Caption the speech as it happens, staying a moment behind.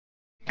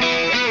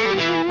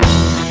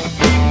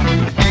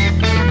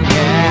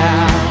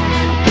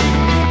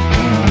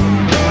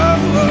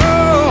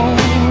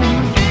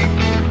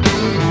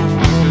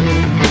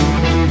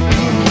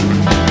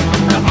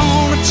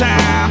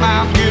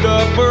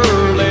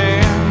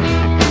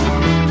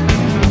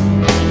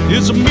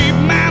is to meet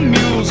my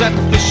mules at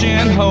the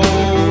fishing hole.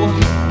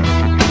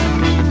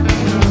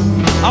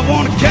 I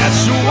wanna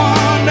catch the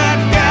one that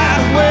got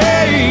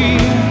away.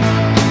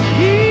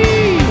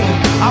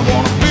 I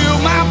wanna feel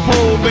my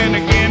pole bend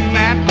again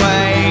that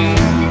way.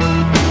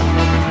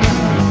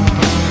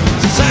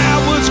 Since I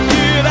was a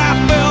kid I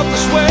felt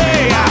this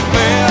way. I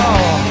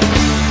felt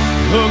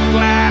hook,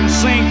 line,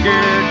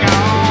 sinker,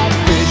 gone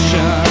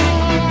fishing.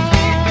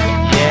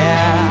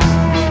 Yeah.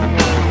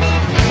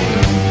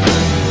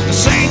 The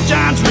St.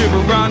 John's River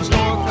runs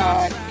north.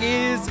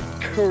 Is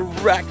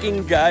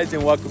cracking, guys,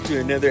 and welcome to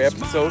another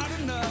episode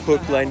of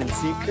Hook, Line, and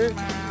Sinker.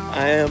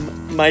 I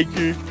am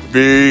Mikey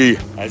B,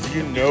 as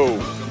you know.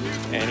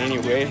 And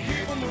anyway,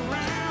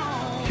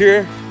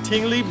 here,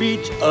 Tingley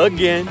Beach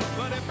again.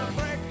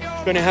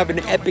 Gonna have an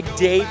epic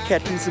day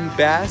catching some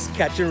bass,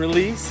 catch and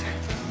release.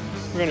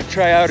 We're gonna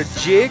try out a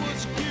jig,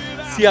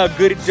 see how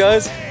good it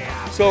does.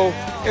 So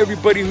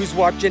everybody who's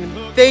watching,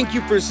 thank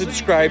you for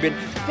subscribing.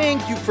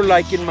 Thank you for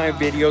liking my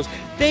videos.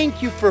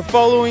 Thank you for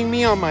following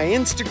me on my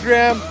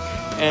Instagram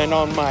and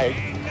on my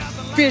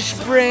Fish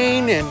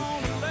Brain and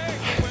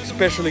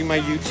especially my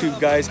YouTube,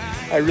 guys.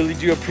 I really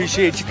do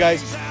appreciate you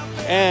guys.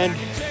 And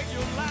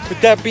with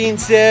that being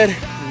said,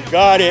 you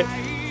got it.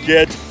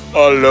 Get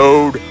a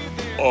load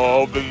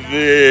of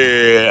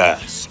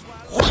this.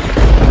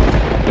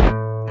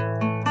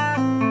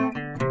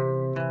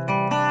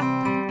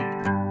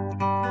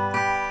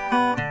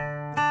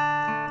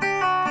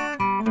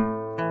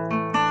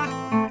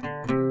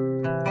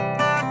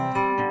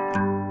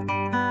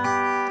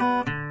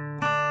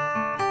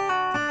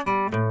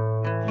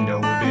 You know,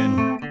 we've been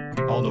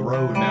on the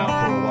road now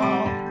for a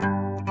while.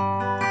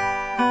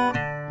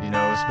 You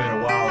know, it's been a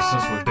while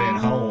since we've been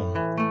home,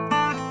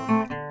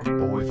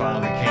 but we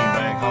finally came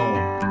back home,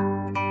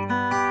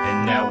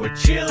 and now we're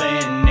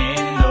chilling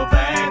in the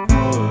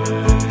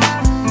backwoods.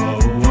 Whoa,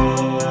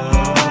 whoa.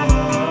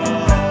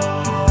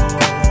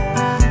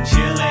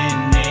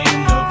 Chilling in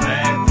the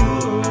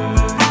backwoods.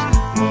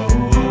 Whoa,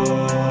 whoa.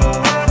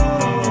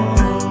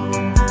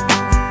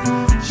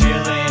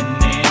 Chilling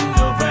in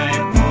the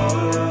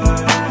backwoods.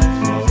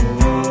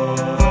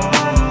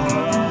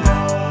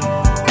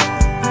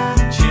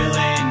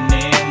 Chilling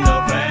in the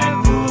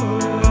backwoods.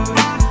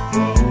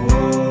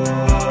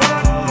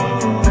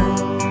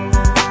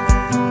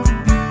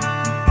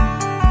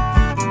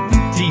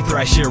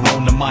 D-Thrasher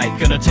on the mic,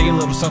 gonna tell you a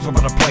little something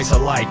about a place I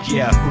like.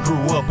 Yeah, we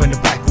grew up in the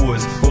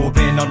backwoods, but we've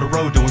been on the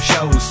road doing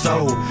shows,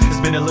 so it's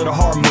been a little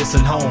hard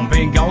missing home.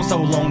 Been gone so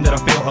long that I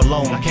feel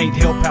alone. I can't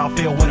help how I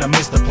feel when I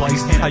miss the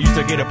place. I used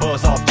to get a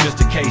buzz off just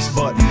in case,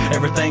 but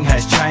everything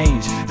has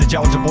changed. The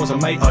Georgia boys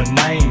have made a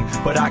name,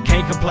 but I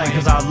can't complain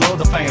cause I love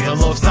the fans. I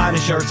love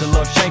signing shirts, I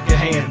love shaking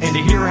hands, and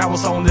to hear how a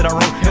song that I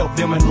wrote helped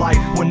them in life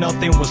when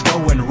nothing was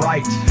going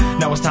right.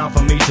 Now it's time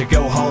for me to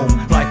go home,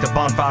 light the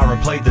bonfire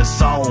and play this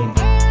song.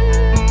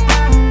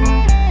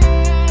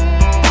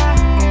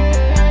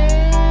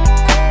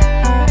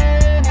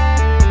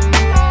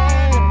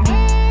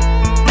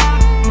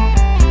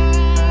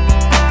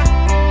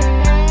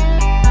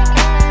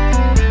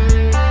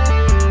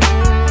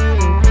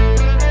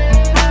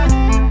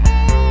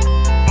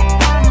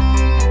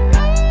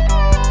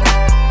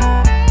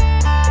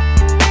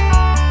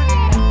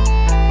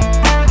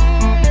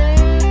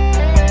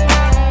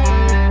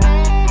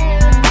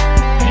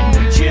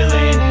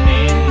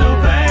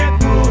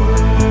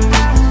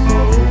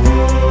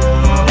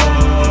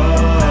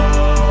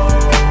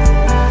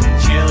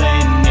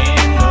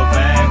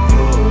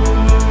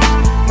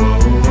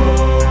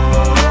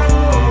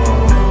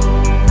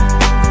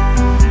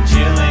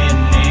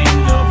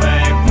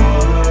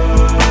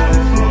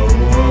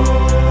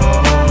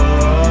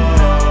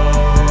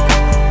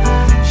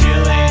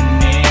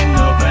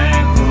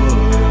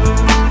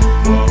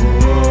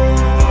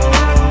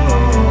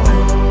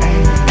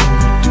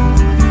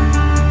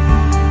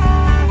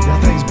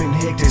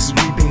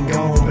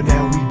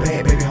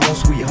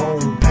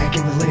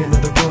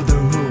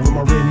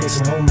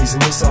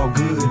 And it's all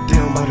good.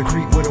 Down by the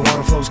creek where the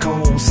water flows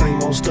cold.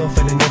 Same old stuff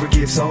and it never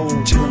gets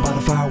old. Chillin' by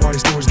the fire while the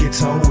stories get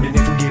told. And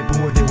if we get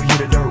bored then we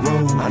hit a dirt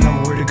road. I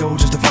know where to go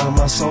just to find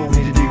my soul.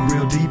 Need to dig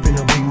real deep in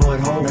a big mud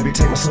hole. Maybe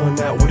take my son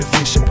out with a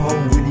fishing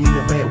pole. When you in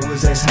the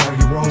backwoods that's how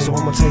you roll. So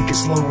I'ma take it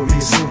slow and be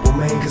a simple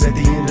man, cause at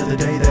the end of the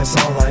day that's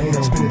all I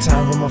am. Spending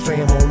time with my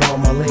fam on all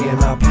my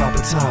land. I pop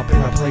a top and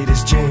I play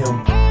this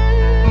jam.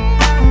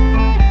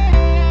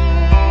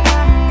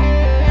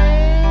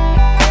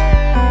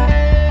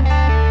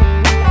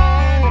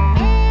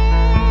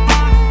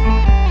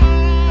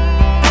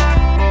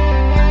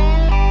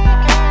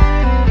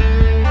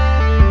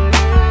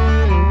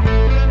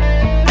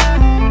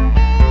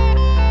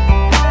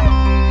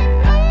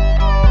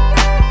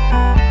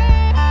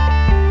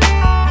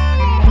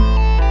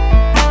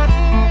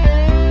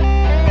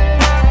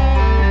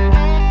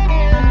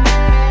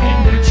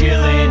 And we're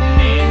chilling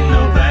in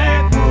the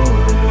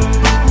backwoods.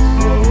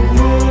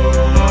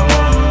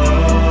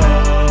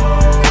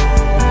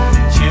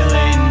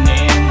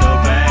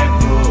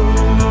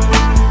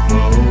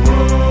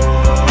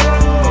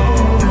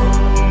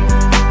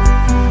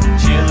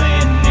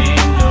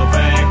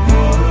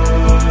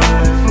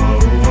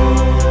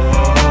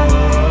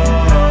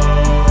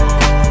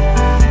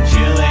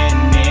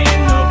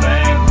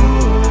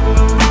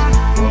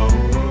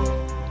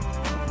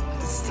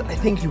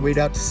 weighed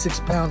out to 6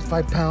 pounds,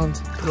 5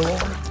 pounds. Put it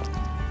over.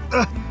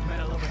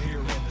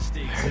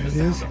 There it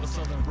is.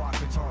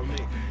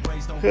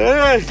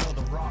 Hey.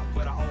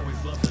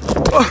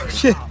 Oh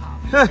shit.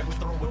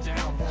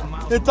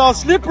 It's all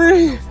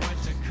slippery.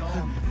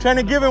 Trying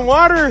to give him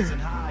water.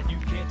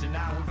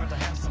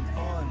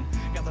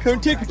 Come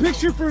take a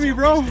picture for me,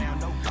 bro.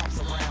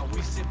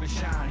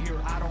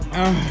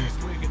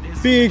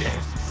 Big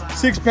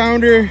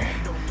 6-pounder.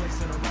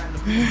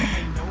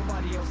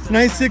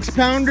 Nice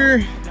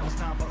 6-pounder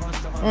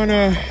on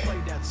a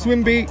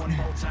swim bait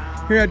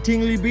here at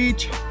Tingley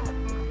Beach.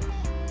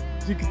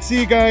 As you can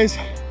see, guys,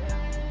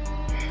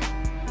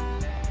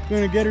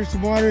 gonna get her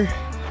some water.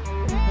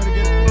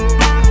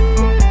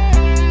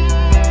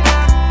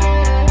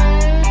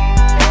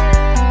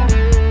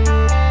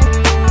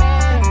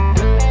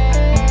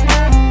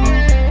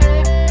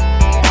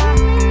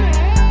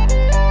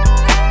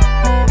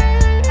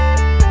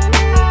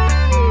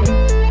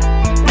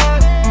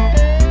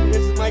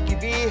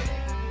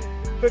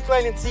 Hook,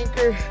 line, and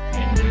sinker.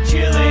 And we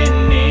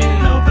chillin'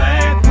 in the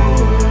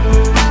backwoods.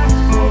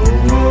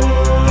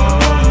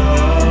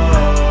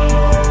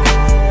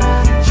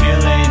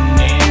 Chillin'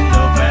 in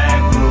the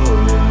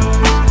backwoods.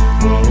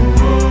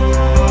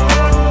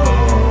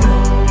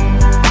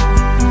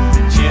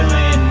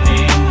 Chillin'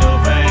 in the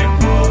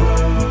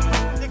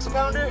backwoods.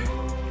 6-pounder.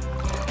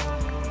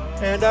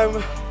 And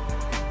I'm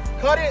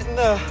caught it in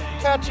the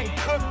catch and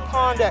cook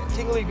pond at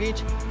Tingley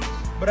Beach.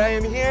 But I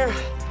am here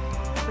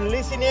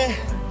releasing it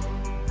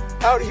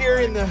out here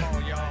in the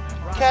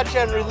catch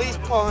and release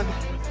pond,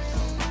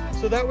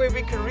 so that way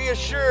we can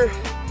reassure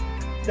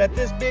that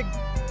this big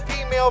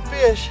female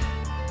fish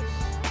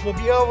will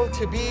be able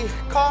to be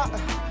caught,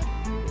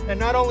 and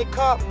not only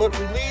caught but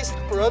released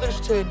for others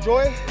to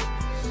enjoy,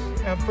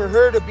 and for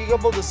her to be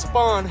able to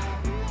spawn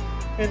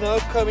in the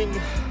upcoming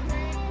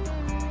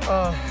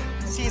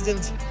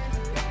seasons.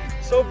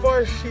 So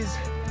far she's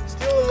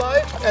still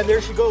alive, and there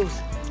she goes.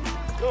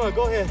 Noah,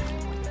 go ahead.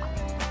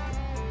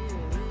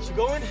 Is she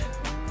going?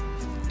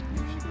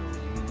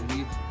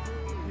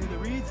 In the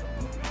reeds?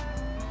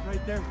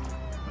 Right there.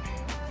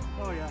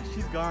 Oh yeah,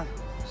 she's gone.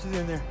 She's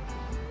in there.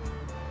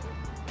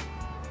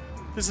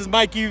 This is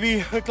Mikey V,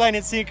 hook, line,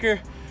 and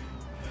sinker.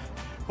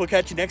 We'll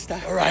catch you next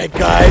time. All right,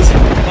 guys,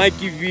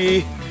 Mikey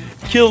V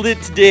killed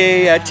it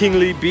today at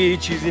Tingley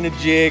Beach using a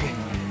jig.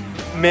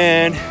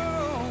 Man,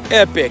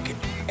 epic,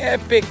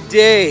 epic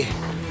day.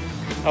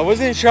 I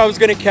wasn't sure I was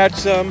gonna catch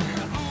some.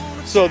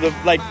 So the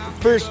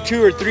first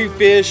 2 or 3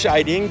 fish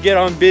I didn't get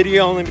on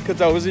video, only because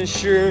I wasn't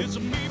sure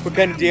what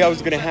kind of day I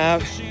was gonna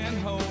have.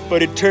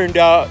 But it turned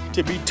out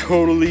to be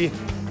totally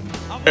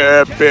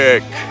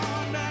epic.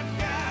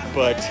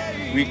 But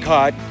we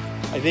caught,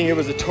 I think it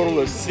was a total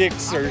of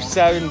 6 or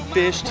 7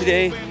 fish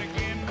today.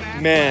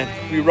 Man,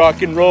 we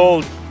rock and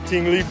rolled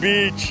Tingley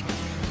Beach.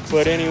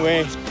 But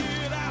anyway,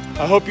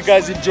 I hope you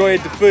guys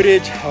enjoyed the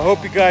footage. I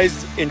hope you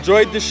guys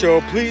enjoyed the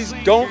show. Please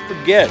don't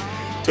forget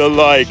to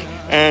like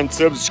and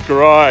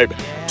subscribe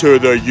to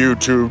the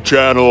YouTube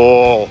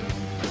channel.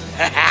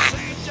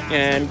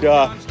 And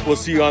we'll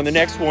see you on the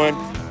next one.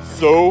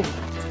 So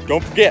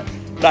don't forget,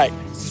 like,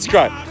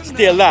 subscribe,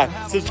 stay alive,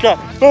 subscribe.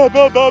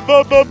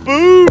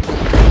 Boom.